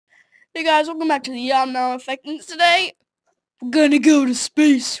Hey guys, welcome back to the Yum Now Effect, and today we're gonna go to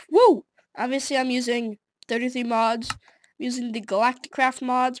space. Woo! Obviously, I'm using 33 mods. I'm using the Galacticraft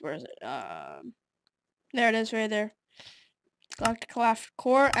mods. Where is it? There it is, right there. Galacticraft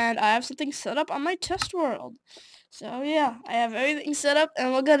core, and I have something set up on my test world. So yeah, I have everything set up,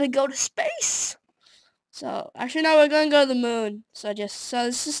 and we're gonna go to space. So actually, no, we're gonna go to the moon. So this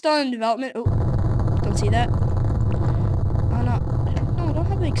is still in development. Oh, don't see that. Oh no, I don't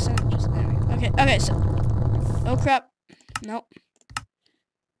have the extent. Just there. Okay, so. Oh crap. Nope.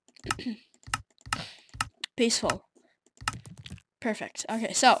 Peaceful. Perfect.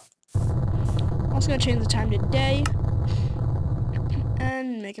 Okay, so I'm also gonna change the time to day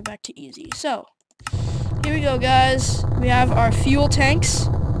and make it back to easy. So here we go, guys. We have our fuel tanks,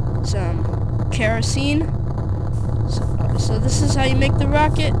 some kerosene. So this is how you make the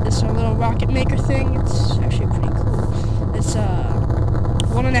rocket. This is our little rocket maker thing. It's actually pretty cool. It's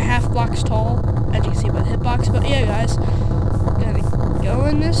 1.5 blocks tall, as you can see by the hitbox. But yeah, guys, gonna go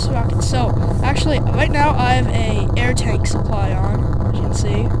in this rocket. So actually, right now I have a air tank supply on, as you can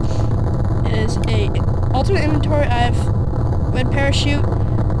see. It is a ultimate inventory. I have red parachute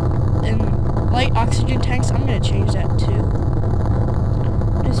and light oxygen tanks. I'm gonna change that too.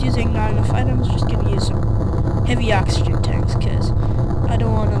 Just using not enough items. Just gonna use some heavy oxygen tanks because I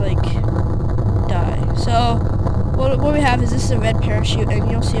don't want to like die. So what we have is this is a red parachute,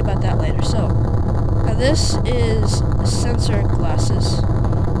 and you'll see about that later. So now this is sensor glasses.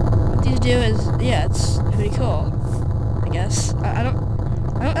 What these do is, yeah, it's pretty cool. I guess I don't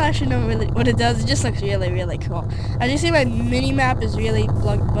actually know really what it does. It just looks really, really cool. As you see, my mini map is really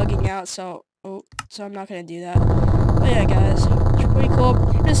bugging out, so I'm not gonna do that. But yeah, guys, it's pretty cool.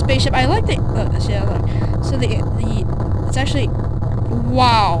 Here's a spaceship. I like the yeah, look. So it's actually,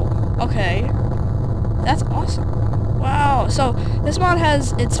 wow. Okay, that's awesome. Wow. So this mod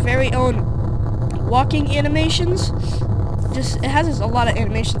has its very own walking animations. It has a lot of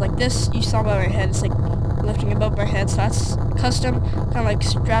animations like this. You saw by my head. It's like lifting above my head, so that's custom, kind of like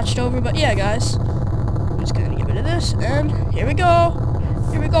scratched over. But yeah, guys, I'm just gonna get rid of this, and here we go.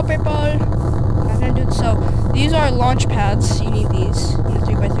 Here we go, people. I'm not gonna do it. So these are launch pads. You need these in the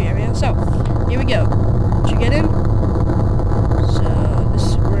 3x3 area. So here we go. Did you get in?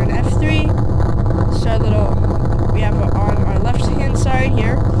 So we're in F3. This is our little. We have on our left-hand side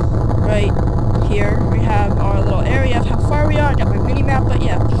here, right here. We have our little area of how far we are. I got my mini map, but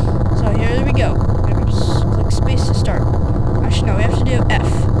yeah. So here we go. Click space to start. Actually, no, we have to do F.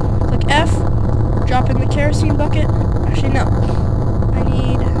 Click F, drop in the kerosene bucket. Actually, no.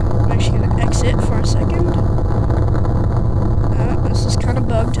 I'm actually going to exit for a second. This is kind of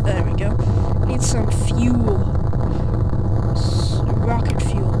bugged. There we go. Need some fuel. Rocket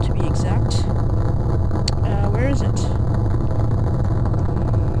fuel, to be exact. Where is it?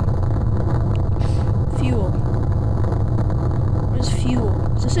 Fuel. Where's fuel?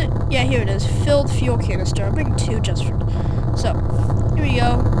 Is this it? Yeah, here it is. Filled fuel canister. I'll bring 2 just for... So, here we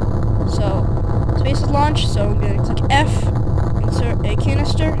go. So, space is launched. So, I'm going to click F. Insert a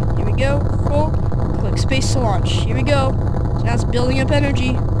canister. Here we go. Full. Click space to launch. Here we go. So now it's building up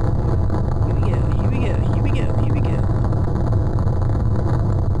energy. Here we go. Here we go. Here we go. Here we go.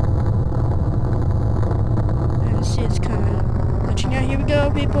 And see, it's kind of glitching out. Here we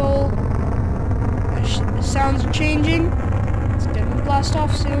go, people. The sounds are changing. It's gonna blast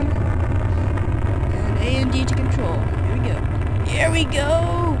off soon. And A and D to control. Here we go. Here we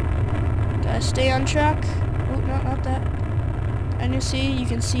go! Gotta stay on track. Oh, no, not that. And you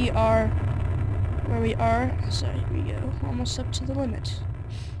can see where we are. So here we go. Almost up to the limit.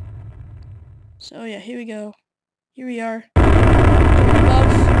 So yeah, here we go. Here we are.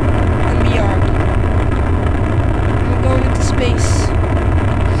 Above and beyond. We're going into space.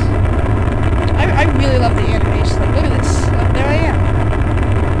 I really love the animation. Like, look at this. Like, there I am.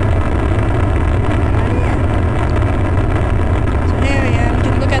 So here I am. You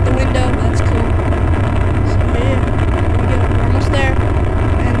can look out the window. That's cool. So here we go. We're almost there.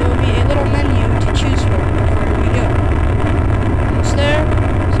 And there will be a little menu to choose from. Here we go. Almost there.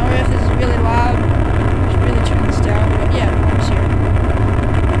 Sorry if this is really loud. I should really turn this down. But yeah, we're almost here.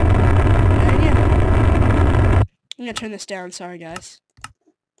 And yeah. I'm gonna turn this down. Sorry, guys.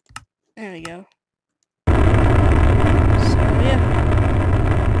 There we go. So yeah.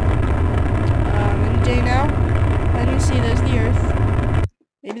 In the day now. And you see there's the Earth.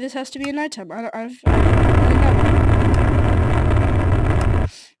 Maybe this has to be a nighttime. I don't know.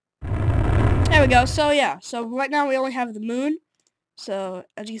 There we go. So yeah. So right now we only have the moon. So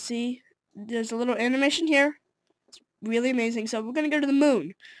as you see, there's a little animation here. It's really amazing. So we're gonna go to the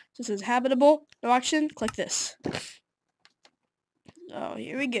moon. So it says habitable, no action. Click this. So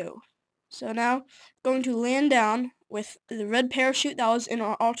here we go. So now, going to land down with the red parachute that was in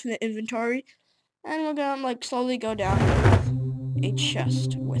our alternate inventory, and we're gonna like slowly go down with a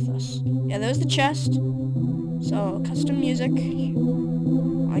chest with us. Yeah, there's the chest. So custom music.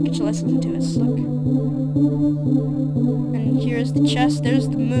 I get you. Let's listen to it. Look. And here's the chest. There's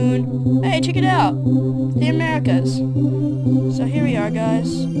the moon. Hey, check it out. The Americas. So here we are,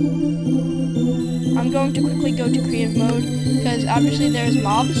 guys. I'm going to quickly go to creative mode because obviously there's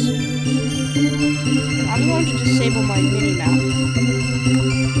mobs. And I'm going to disable my mini map.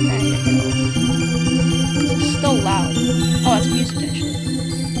 There you go. It's still loud. Oh, it's music actually.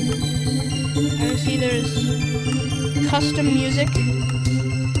 And you see there's custom music.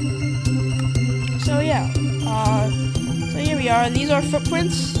 So yeah. So here we are. These are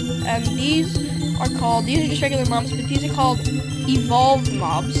footprints, and these are just regular mobs, but these are called evolved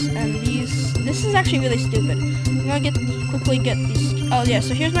mobs, and this is actually really stupid. I'm gonna quickly get these. Oh yeah,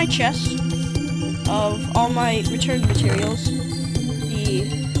 so here's my chest of all my returned materials, the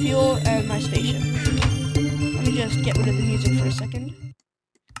fuel, and my spaceship. Let me just get rid of the music for a second.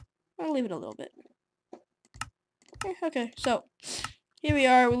 I'll leave it a little bit. Okay, so here we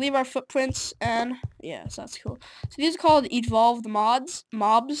are. We leave our footprints, and yeah, so that's cool. So these are called evolved mobs.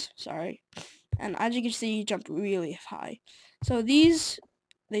 Sorry. And as you can see, jump really high. So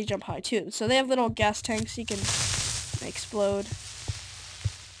they jump high too. So they have little gas tanks you can explode.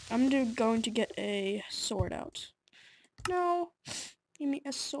 I'm going to get a sword out. No, give me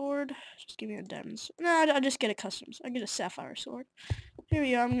a sword. Just give me a diamond sword. No, I'll just get a customs. I'll get a sapphire sword. Here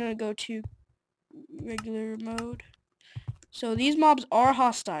we are. I'm gonna go to regular mode. So these mobs are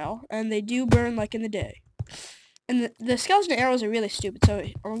hostile, and they do burn like in the day. And the skeleton arrows are really stupid, so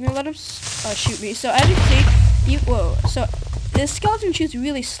I'm gonna let him shoot me. So as you can see, whoa. So the skeleton shoots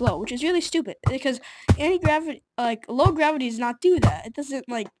really slow, which is really stupid because anti-gravity, like low gravity, does not do that. It doesn't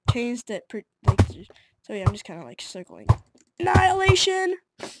like change the So yeah, I'm just kind of like circling. Annihilation.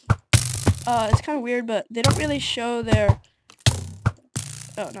 It's kind of weird, but they don't really show their.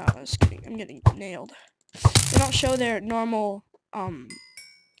 Oh no, I was kidding. I'm getting nailed. They don't show their normal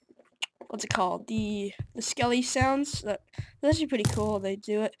what's it called? The skelly sounds. That's actually pretty cool. They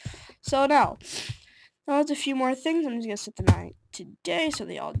do it. So now there's a few more things. I'm just gonna set the night today so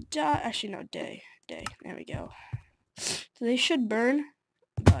they all die. Actually, no, day. There we go. So they should burn,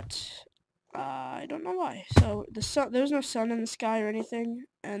 but I don't know why. So the sun, there's no sun in the sky or anything,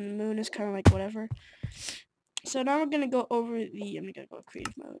 and the moon is kind of like whatever. So now we're gonna go over the. I'm gonna go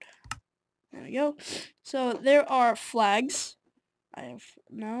creative mode. There we go. So there are flags. I have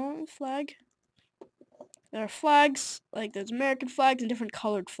no flag. There are flags, like there's American flags and different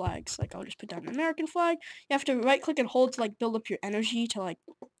colored flags. Like I'll just put down an American flag. You have to right click and hold to like build up your energy to like,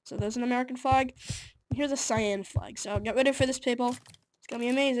 so there's an American flag. And here's a cyan flag. So get ready for this, people. It's gonna be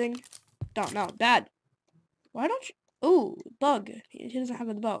amazing. No, bad. Why don't you, ooh, bug. He doesn't have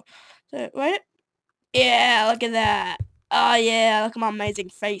the bow. So, right? Yeah, look at that. Oh yeah, look at my amazing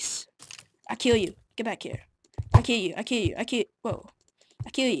face. I kill you. Get back here. I kill you. Whoa. I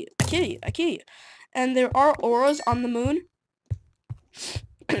kill you. And there are auras on the moon.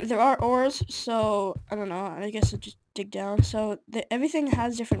 There are ores, so I don't know. I guess I'll just dig down. So everything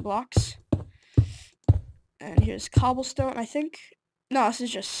has different blocks. And here's cobblestone, I think. No, this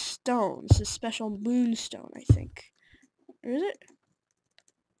is just stone. This is special moonstone, I think. Or is it?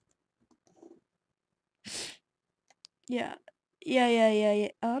 Yeah. Yeah.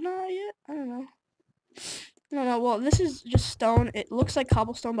 Oh no, yeah. I don't know. No. Well, this is just stone. It looks like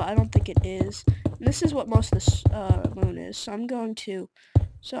cobblestone, but I don't think it is. And this is what most of this moon is. So I'm going to.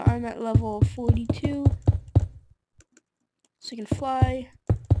 So I'm at level 42. So you can fly.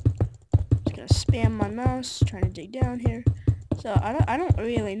 Just gonna spam my mouse, trying to dig down here. So I don't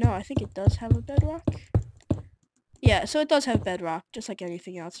really know. I think it does have a bedrock. Yeah, so it does have bedrock, just like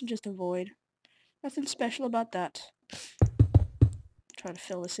anything else, just a void. Nothing special about that. Trying to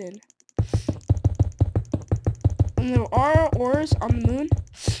fill this in. And there are ores on the moon.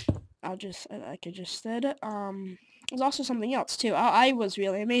 Like I just said, there's also something else too. I was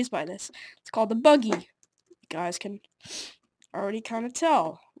really amazed by this. It's called the buggy. You guys can already kind of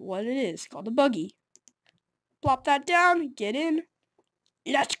tell what it is. It's called the buggy. Plop that down, get in.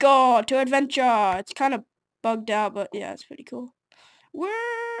 Let's go to adventure. It's kind of bugged out, but yeah, it's pretty cool.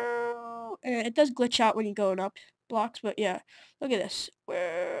 Whoa! And it does glitch out when you're going up blocks, but yeah. Look at this.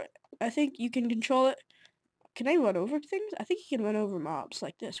 Where I think you can control it. Can I run over things? I think you can run over mobs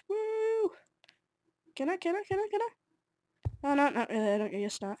like this. Woo! Can I? Oh, no, not really. I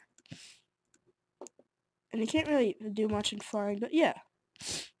guess not. And you can't really do much in flying, but yeah.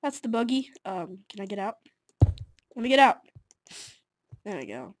 That's the buggy. Can I get out? Let me get out. There we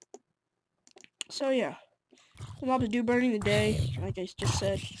go. So yeah, the mobs do burning the day, like I just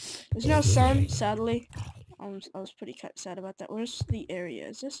said. There's no sun, sadly. I was pretty sad about that. Where's the area?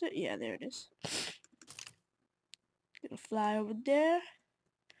 Is this it? Yeah, there it is. Gonna fly over there.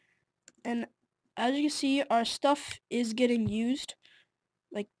 And as you can see, our stuff is getting used.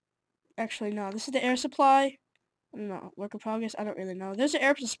 Like, actually, no. This is the air supply. I don't know. Work in progress. I don't really know. There's the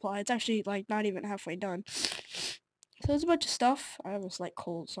air supply. It's actually, like, not even halfway done. So there's a bunch of stuff. I was, like,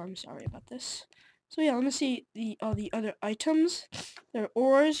 cold, so I'm sorry about this. So, yeah, let me see all the other items. There are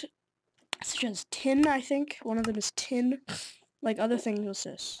ores, such as tin, I think. One of them is tin. Like, other things, what's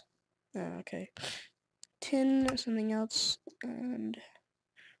this? Oh, okay. Tin, something else, and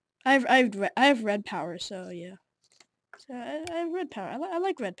I have red power, so yeah. So I have red power. I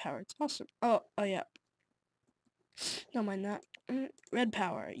like red power. It's awesome. Oh yeah. Don't mind that. Red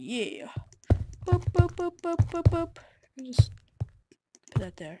power. Yeah. Boop boop boop boop boop boop. And just put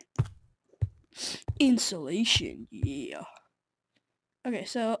that there. Insulation. Yeah. Okay,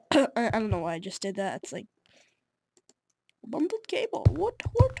 so I don't know why I just did that. It's like bundled cable. What?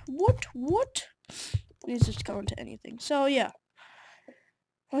 Needs to just go into anything. So yeah.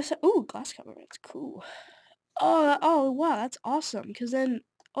 What's that? Ooh, glass cover. It's cool. Oh wow, that's awesome. Because then,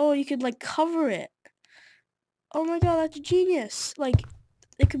 you could like cover it. Oh my god, that's genius. Like,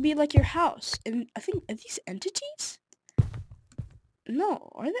 it could be like your house. And I think, are these entities?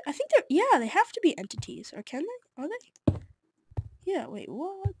 No, are they? I think they're, yeah, they have to be entities. Or can they? Are they? Yeah, wait,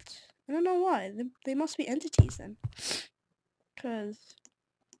 what? I don't know why. They must be entities then. Because,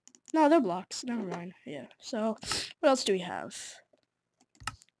 no, they're blocks. Never mind. Yeah, so, what else do we have?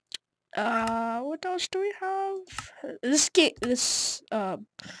 What else do we have? This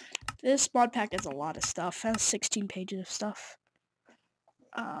mod pack has a lot of stuff. It has 16 pages of stuff.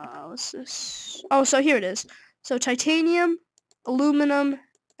 What's this? Oh, so here it is. So titanium, aluminum,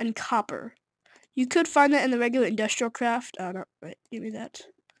 and copper. You could find that in the regular industrial craft. No, wait, give me that.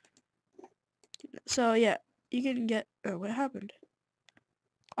 So yeah, you can get. Oh, what happened?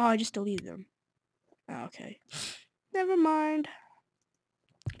 Oh, I just deleted them. Oh, okay. Never mind.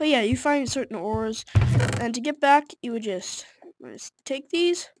 But yeah, you find certain ores, and to get back, you would just take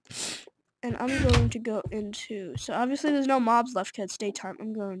these, and I'm going to go into. So obviously, there's no mobs left because it's daytime.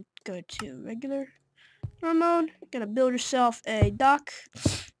 I'm going to go to regular mode. Gonna build yourself a dock,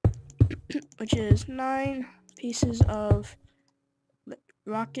 which is 9 pieces of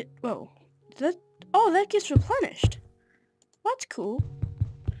rocket. Whoa, that gets replenished. That's cool.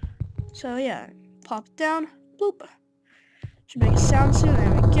 So yeah, pop it down. Bloop. Should make a sound soon. There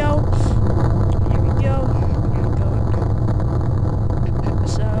we go. Here we go. I'm gonna go.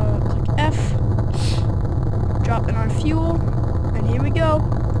 So click F. Drop in our fuel, and here we go.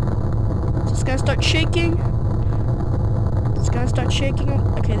 So it's gonna start shaking.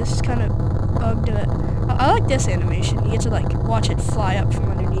 Okay, this is kind of bugged. I like this animation. You get to like watch it fly up from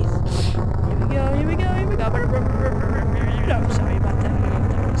underneath. Here we go. I'm sorry about that. I don't know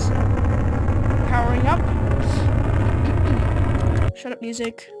what that was. Powering up. Shut up,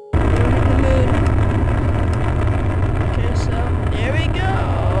 music. We're in the mood. Okay, so there we go.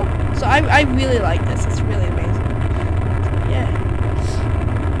 So I really like this. It's really amazing. Yeah.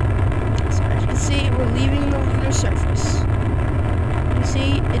 So as you can see, we're leaving the lunar surface. You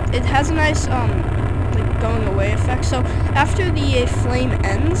see, it has a nice like going away effect. So after the flame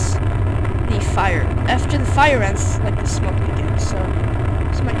ends, after the fire ends, like the smoke begins. So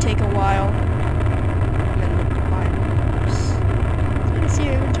this might take a while. And then look at mine. So you can see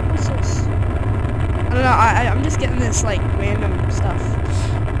your resources. I don't know. I'm just getting this like random stuff,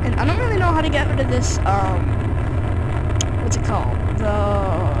 and I don't really know how to get rid of this. What's it called?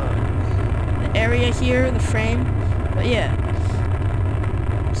 The area here, the frame. But yeah.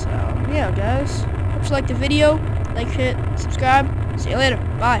 So yeah, guys. Hope you liked the video. Like, hit, subscribe. See you later.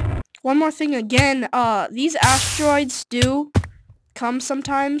 Bye. One more thing again, these asteroids do come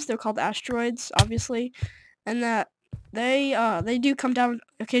sometimes. They're called asteroids, obviously. And that they do come down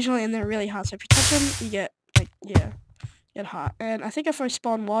occasionally, and they're really hot. So if you touch them, you get, like, yeah, get hot. And I think if I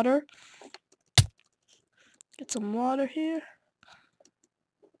spawn water, get some water here.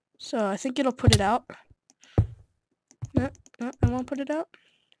 So I think it'll put it out. No, I won't put it out.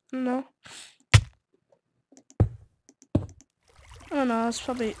 No. I don't know, it's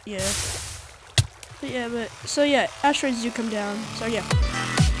probably, yeah. But yeah, so yeah, asteroids do come down. So yeah.